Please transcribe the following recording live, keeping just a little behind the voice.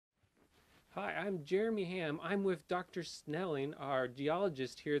Hi, I'm Jeremy Ham. I'm with Dr. Snelling, our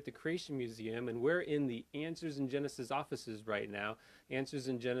geologist here at the Creation Museum, and we're in the Answers in Genesis offices right now. Answers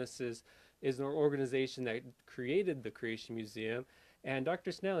in Genesis is an organization that created the Creation Museum. And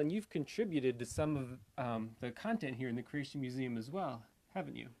Dr. Snelling, you've contributed to some of the content here in the Creation Museum as well,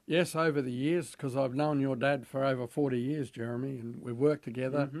 haven't you? Yes, over the years, because I've known your dad for over 40 years, Jeremy, and we've worked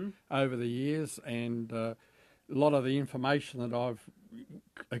together Mm-hmm. over the years. And a lot of the information that I've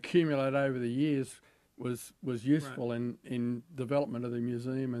accumulated over the years was Right. useful in development of the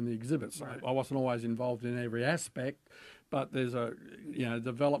museum and the exhibits. Right. I wasn't always involved in every aspect, but there's a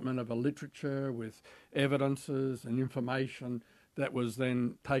development of a literature with evidences and information that was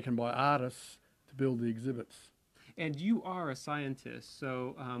then taken by artists to build the exhibits. And you are a scientist,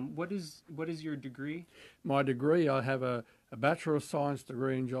 so what is your degree? My degree, I have a Bachelor of Science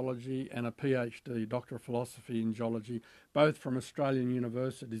degree in geology and a PhD, Doctor of Philosophy in geology, both from Australian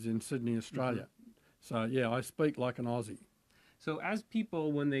universities in Sydney, Mm-hmm. Australia. So, yeah, I speak like an Aussie. So, as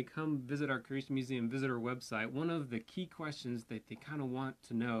people, when they come visit our Creation Museum, visit our website, one of the key questions that they kind of want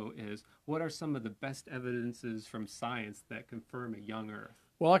to know is what are some of the best evidences from science that confirm a young Earth?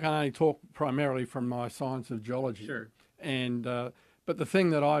 Well, I can only talk primarily from my science of geology. Sure. And, but the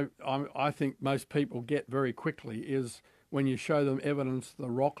thing that I think most people get very quickly is when you show them evidence the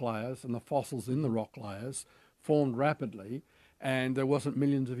rock layers and the fossils in the rock layers formed rapidly, and there wasn't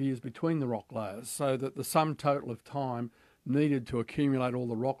millions of years between the rock layers, so that the sum total of time needed to accumulate all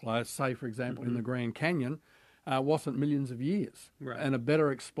the rock layers, say, for example, in Mm-hmm. the Grand Canyon, wasn't millions of years, Right. and are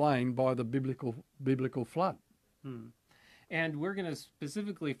better explained by the biblical flood. Hmm. And we're going to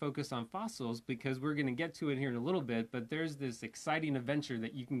specifically focus on fossils because we're going to get to it here in a little bit, but there's this exciting adventure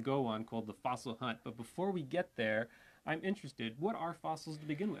that you can go on called the fossil hunt. But before we get there, I'm interested. What are fossils to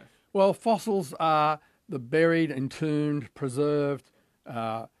begin with? Well, fossils are the buried, entombed, preserved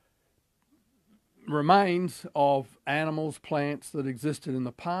remains of animals, plants that existed in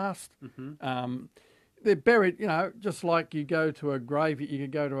the past. Mm-hmm. They're buried, just like you go to a grave. You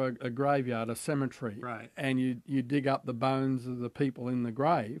could go to a graveyard, a cemetery, Right. and you dig up the bones of the people in the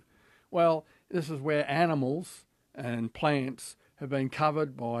grave. Well, this is where animals and plants have been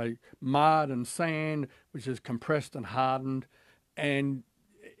covered by mud and sand, which is compressed and hardened, and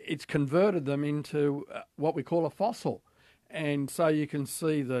it's converted them into what we call a fossil. And so you can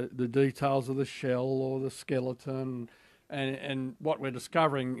see the details of the shell or the skeleton, and what we're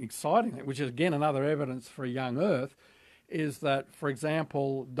discovering excitingly, which is again another evidence for a young Earth, is that, for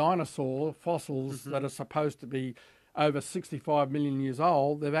example, dinosaur fossils Mm-hmm. that are supposed to be over 65 million years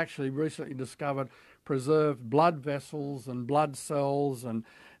old, they've actually recently discovered preserved blood vessels and blood cells and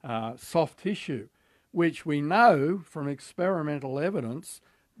soft tissue, which we know from experimental evidence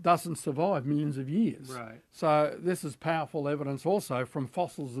doesn't survive millions of years. Right. So this is powerful evidence also from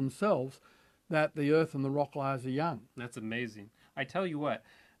fossils themselves that the earth and the rock layers are young. That's amazing. I tell you what,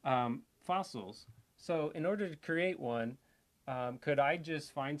 fossils. So, in order to create one, could I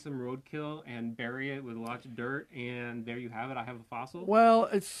just find some roadkill and bury it with lots of dirt, and there you have it? I have a fossil. Well,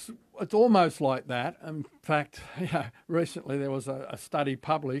 it's almost like that. In fact, recently there was a study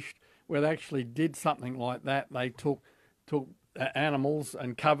published where they actually did something like that. They took animals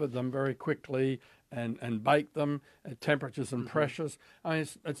and covered them very quickly and baked them at temperatures and Mm-hmm. pressures. I mean,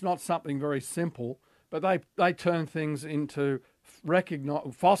 it's not something very simple, but they turn things into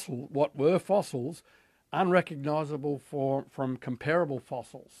what were fossils, unrecognizable from comparable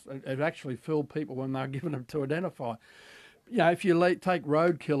fossils. It actually filled people when they were given them to identify. If you take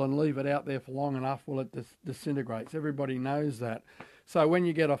roadkill and leave it out there for long enough, well, it disintegrates. Everybody knows that. So when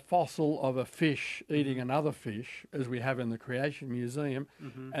you get a fossil of a fish eating another fish, as we have in the Creation Museum,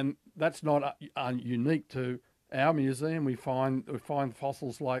 Mm-hmm. and that's not unique to our museum. We find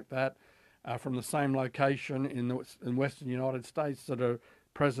fossils like that from the same location in Western United States that are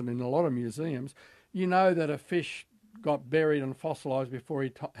present in a lot of museums. You know that a fish got buried and fossilized before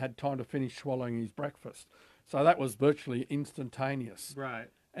he had time to finish swallowing his breakfast. So that was virtually instantaneous. Right.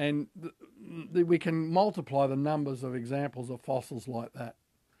 And we can multiply the numbers of examples of fossils like that.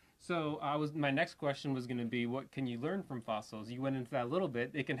 So my next question was going to be, what can you learn from fossils? You went into that a little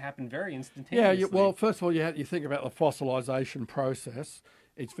bit. It can happen very Yeah, instantaneously. well, first of all, you think about the fossilization process.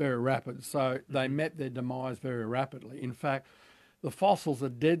 It's very rapid. So they Mm-hmm. met their demise very rapidly. In fact, the fossils are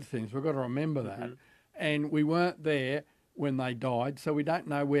dead things. We've got to remember that. Mm-hmm. And we weren't there when they died, so we don't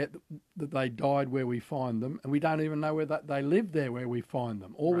know that they died where we find them, and we don't even know where they lived there where we find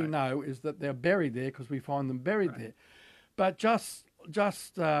them. All we Right. know is that they're buried there because we find them buried Right. there. But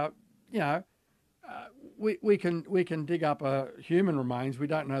we can dig up human remains. We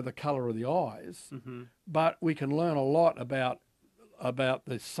don't know the colour of the eyes, Mm-hmm. but we can learn a lot about about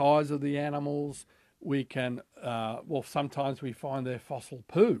the size of the animals. We can, sometimes we find their fossil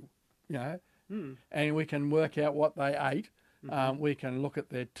poo, and we can work out what they ate. We can look at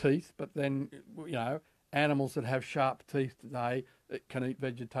their teeth, but then, animals that have sharp teeth today can eat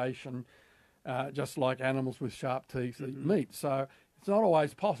vegetation, just like animals with sharp teeth eat meat. So it's not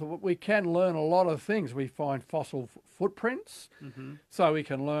always possible, but we can learn a lot of things. We find fossil footprints, so we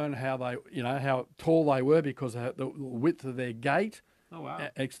can learn how they, how tall they were because of the width of their gait. Oh, wow.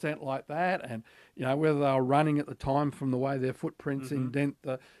 Extent like that, and whether they were running at the time from the way their footprints indent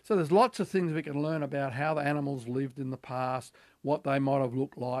the. So there's lots of things we can learn about how the animals lived in the past, what they might have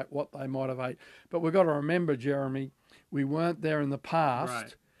looked like, what they might have ate. But we've got to remember, Jeremy, we weren't there in the past,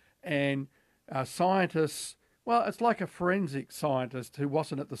 Right. and scientists. Well, it's like a forensic scientist who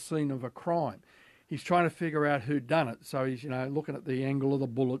wasn't at the scene of a crime. He's trying to figure out who done it. So he's, looking at the angle of the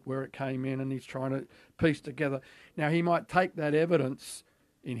bullet, where it came in, and he's trying to piece together. Now, he might take that evidence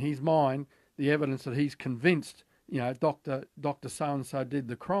in his mind, the evidence that he's convinced, Dr. So-and-so did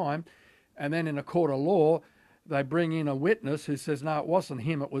the crime, and then in a court of law, they bring in a witness who says, no, it wasn't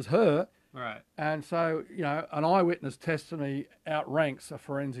him, it was her. Right. And so, an eyewitness testimony outranks a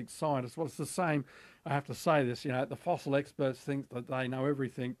forensic scientist. Well, it's the same. I have to say this, the fossil experts think that they know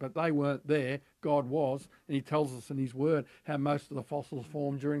everything, but they weren't there. God was, and he tells us in his word how most of the fossils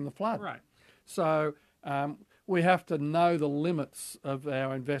formed during the flood. Right. So we have to know the limits of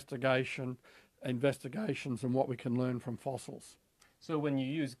our investigations and what we can learn from fossils. So when you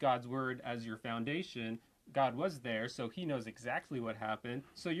use God's word as your foundation, God was there, so he knows exactly what happened,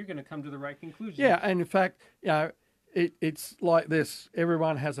 so you're going to come to the right conclusion. Yeah, and in fact, it's like this.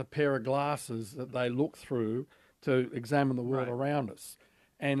 Everyone has a pair of glasses that they look through to examine the world around us.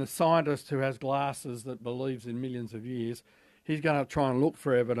 And a scientist who has glasses that believes in millions of years, he's going to try and look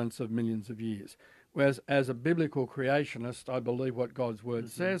for evidence of millions of years. Whereas as a biblical creationist, I believe what God's word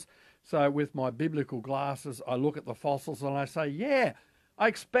says. So with my biblical glasses, I look at the fossils and I say, yeah, I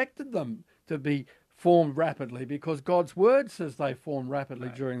expected them to be formed rapidly because God's word says they formed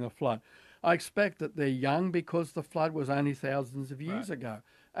rapidly during the flood. I expect that they're young because the flood was only thousands of years ago,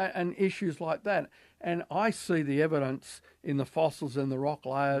 and issues like that. And I see the evidence in the fossils and the rock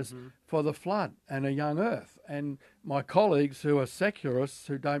layers for the flood and a young earth. And my colleagues who are secularists,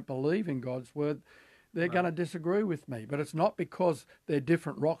 who don't believe in God's word, they're going to disagree with me. But it's not because they're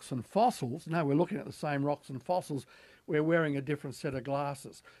different rocks and fossils. No, we're looking at the same rocks and fossils. We're wearing a different set of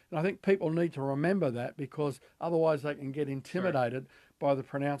glasses. And I think people need to remember that, because otherwise they can get intimidated by the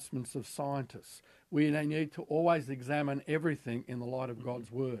pronouncements of scientists. We need to always examine everything in the light of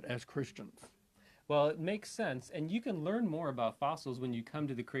God's word as Christians. Well, it makes sense, and you can learn more about fossils when you come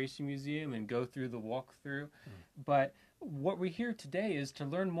to the Creation Museum and go through the walkthrough. But what we're here today is to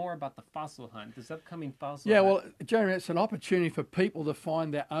learn more about the fossil hunt, this upcoming fossil hunt. Well, Jeremy, it's an opportunity for people to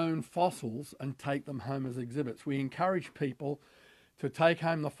find their own fossils and take them home as exhibits. We encourage people to take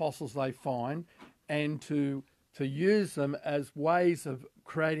home the fossils they find and to use them as ways of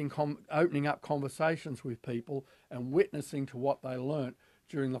creating, opening up conversations with people and witnessing to what they learnt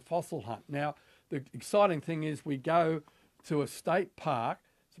during the fossil hunt. Now, the exciting thing is we go to a state park.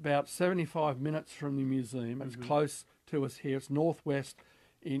 It's about 75 minutes from the museum. It's close to us here. It's northwest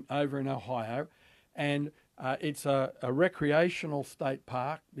over in Ohio. And it's a recreational state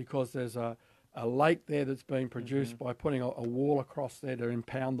park because there's a lake there that's been produced by putting a wall across there to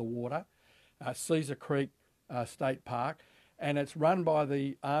impound the water. Cedar Creek State Park, and it's run by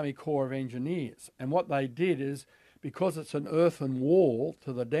the Army Corps of Engineers. And what they did is, because it's an earthen wall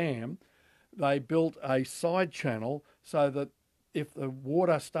to the dam, they built a side channel so that if the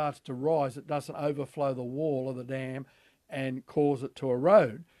water starts to rise, it doesn't overflow the wall of the dam and cause it to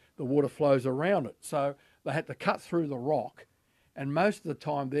erode. The water flows around it. So they had to cut through the rock, and most of the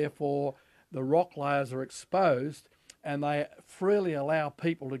time, therefore, the rock layers are exposed, and they freely allow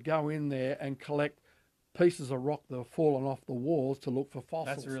people to go in there and collect pieces of rock that have fallen off the walls to look for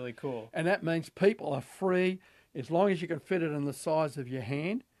fossils. That's really cool. And that means people are free, as long as you can fit it in the size of your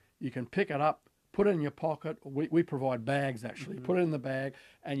hand. You can pick it up, put it in your pocket. We provide bags, actually. Put it in the bag,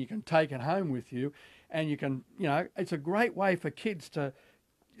 and you can take it home with you. And you can, it's a great way for kids to,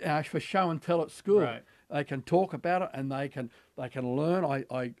 for show and tell at school. Right. They can talk about it, and they can learn.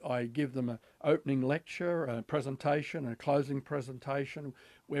 I give them an opening lecture, a presentation, a closing presentation,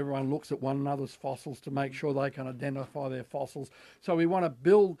 where everyone looks at one another's fossils to make sure they can identify their fossils. So we want to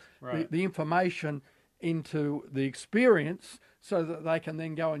build the information into the experience so that they can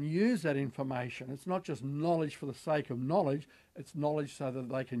then go and use that information. It's not just knowledge for the sake of knowledge, it's knowledge so that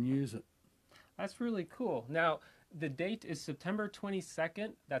they can use it. That's really cool. Now, the date is September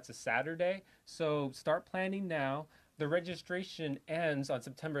 22nd. That's a Saturday. So start planning now. the registration ends on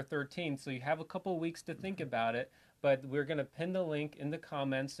September 13th, so you have a couple weeks to think about it. But we're going to pin the link in the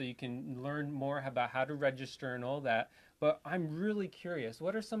comments so you can learn more about how to register and all that. But I'm really curious,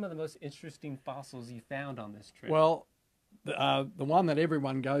 what are some of the most interesting fossils you found on this trip? Well, the one that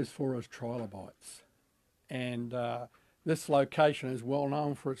everyone goes for is trilobites. And this location is well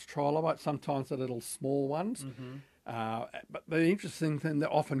known for its trilobites, sometimes the little small ones. But the interesting thing,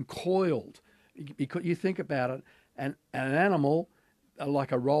 they're often coiled. Because you think about it, and an animal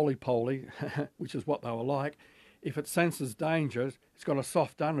like a roly-poly, which is what they were like, if it senses danger, it's got a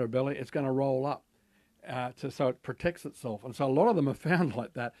soft underbelly, it's going to roll up so it protects itself. And so a lot of them are found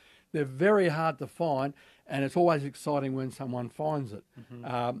like that. They're very hard to find, and it's always exciting when someone finds it.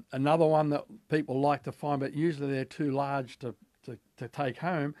 Another one that people like to find, but usually they're too large to take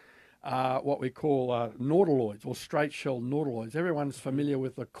home, what we call nautiloids, or straight-shelled nautiloids. Everyone's familiar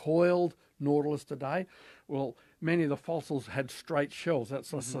with the coiled nautilus today. Well, many of the fossils had straight shells.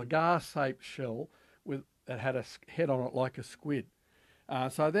 That's a cigar-shaped shell that had a head on it like a squid.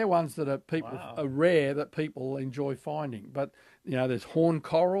 So they're ones that are rare that people enjoy finding. But there's horn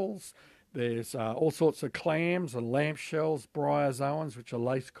corals, there's all sorts of clams and lamp shells, bryozoans, which are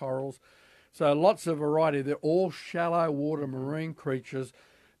lace corals. So lots of variety. They're all shallow water marine creatures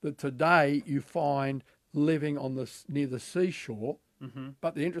that today you find living near the seashore.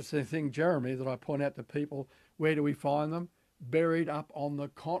 But the interesting thing, Jeremy, that I point out to people, where do we find them? Buried up on the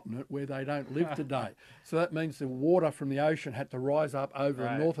continent where they don't live today. So that means the water from the ocean had to rise up over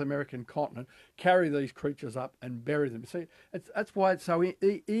the North American continent, carry these creatures up and bury them. See, that's why it's so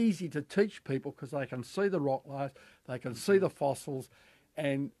easy to teach people, because they can see the rock layers, they can see the fossils,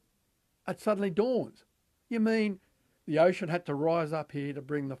 and it suddenly dawns. You mean the ocean had to rise up here to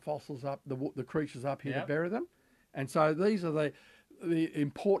bring the fossils up, the creatures up here to bury them? And so these are the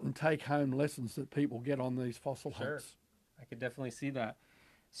important take-home lessons that people get on these fossil hunts. I could definitely see that.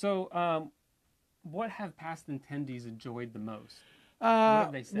 So what have past attendees enjoyed the most? What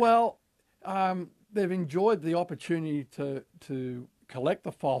have they said? Well, they've enjoyed the opportunity to collect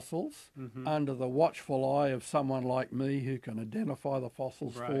the fossils under the watchful eye of someone like me who can identify the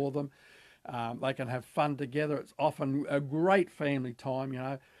fossils for them. They can have fun together. It's often a great family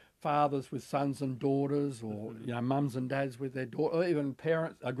time, fathers with sons and daughters, or mums and dads with their daughter, or even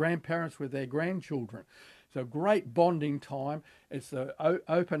grandparents with their grandchildren. It's a great bonding time. It's the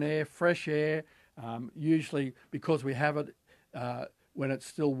open air, fresh air. Usually, because we have it when it's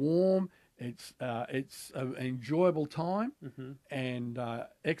still warm, it's an enjoyable time, and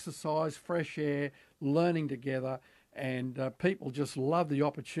exercise, fresh air, learning together, and people just love the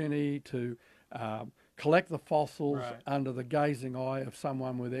opportunity to collect the fossils under the gazing eye of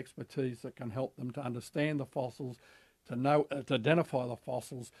someone with expertise that can help them to understand the fossils, to identify the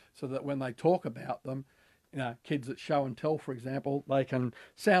fossils, so that when they talk about them, kids at show and tell, for example, they can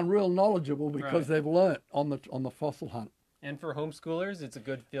sound real knowledgeable because they've learnt on the fossil hunt. And for homeschoolers, it's a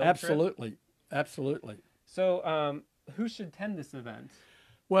good field trip? Absolutely. So who should attend this event?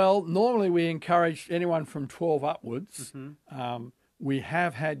 Well, normally we encourage anyone from 12 upwards. We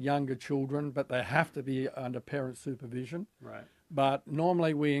have had younger children, but they have to be under parent supervision. But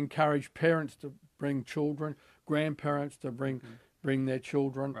normally we encourage parents to bring children, grandparents to bring their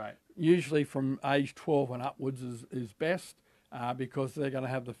children. Usually from age 12 and upwards is best, because they're going to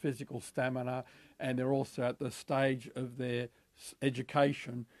have the physical stamina, and they're also at the stage of their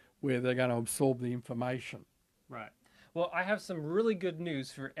education where they're going to absorb the information. Well, I have some really good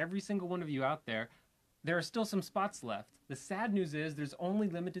news for every single one of you out there. There are still some spots left. The sad news is there's only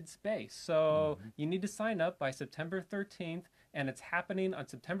limited space. So you need to sign up by September 13th, and it's happening on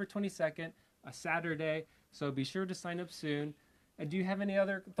September 22nd, a Saturday. So be sure to sign up soon. And do you have any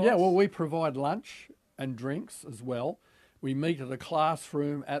other thoughts? Yeah, well, we provide lunch and drinks as well. We meet at a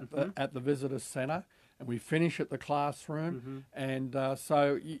classroom at the visitor centre, and we finish at the classroom. And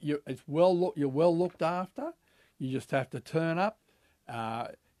so you're well looked after. You just have to turn up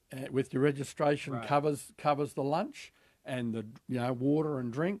with your registration. Covers the lunch and the water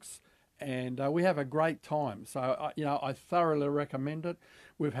and drinks, and we have a great time. So I thoroughly recommend it.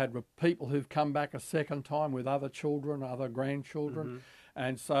 We've had people who've come back a second time with other children, other grandchildren,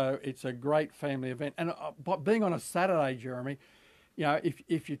 and so it's a great family event. And being on a Saturday, Jeremy,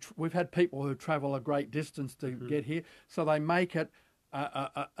 we've had people who travel a great distance to get here, so they make it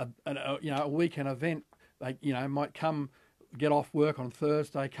a weekend event. They might come, get off work on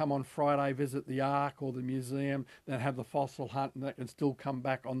Thursday, come on Friday, visit the Ark or the museum, then have the fossil hunt, and they can still come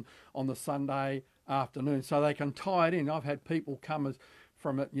back on the Sunday afternoon. So they can tie it in. I've had people come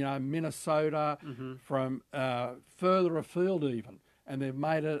from Minnesota, from further afield even, and they've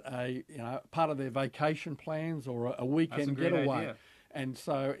made it a part of their vacation plans or a weekend great getaway. idea. And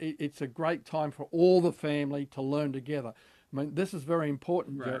so it's a great time for all the family to learn together. I mean, this is very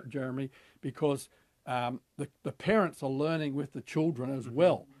important, Right. Jeremy, because the parents are learning with the children as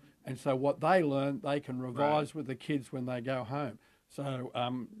well. And so what they learn, they can revise with the kids when they go home. So,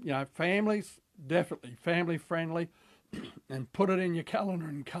 families, definitely family friendly, and put it in your calendar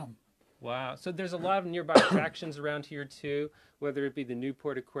and come. Wow. So there's a lot of nearby attractions around here too, whether it be the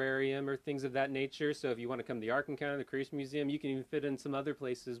Newport Aquarium or things of that nature. So if you want to come to the Ark Encounter, the Creation Museum, you can even fit in some other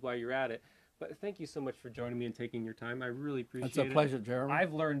places while you're at it. But thank you so much for joining me and taking your time. I really appreciate it. It's a pleasure, Jeremy.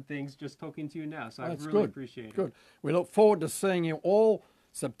 I've learned things just talking to you now, so I That's really good. appreciate it. Good. We look forward to seeing you all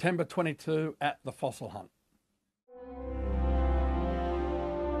September 22 at the Fossil Hunt.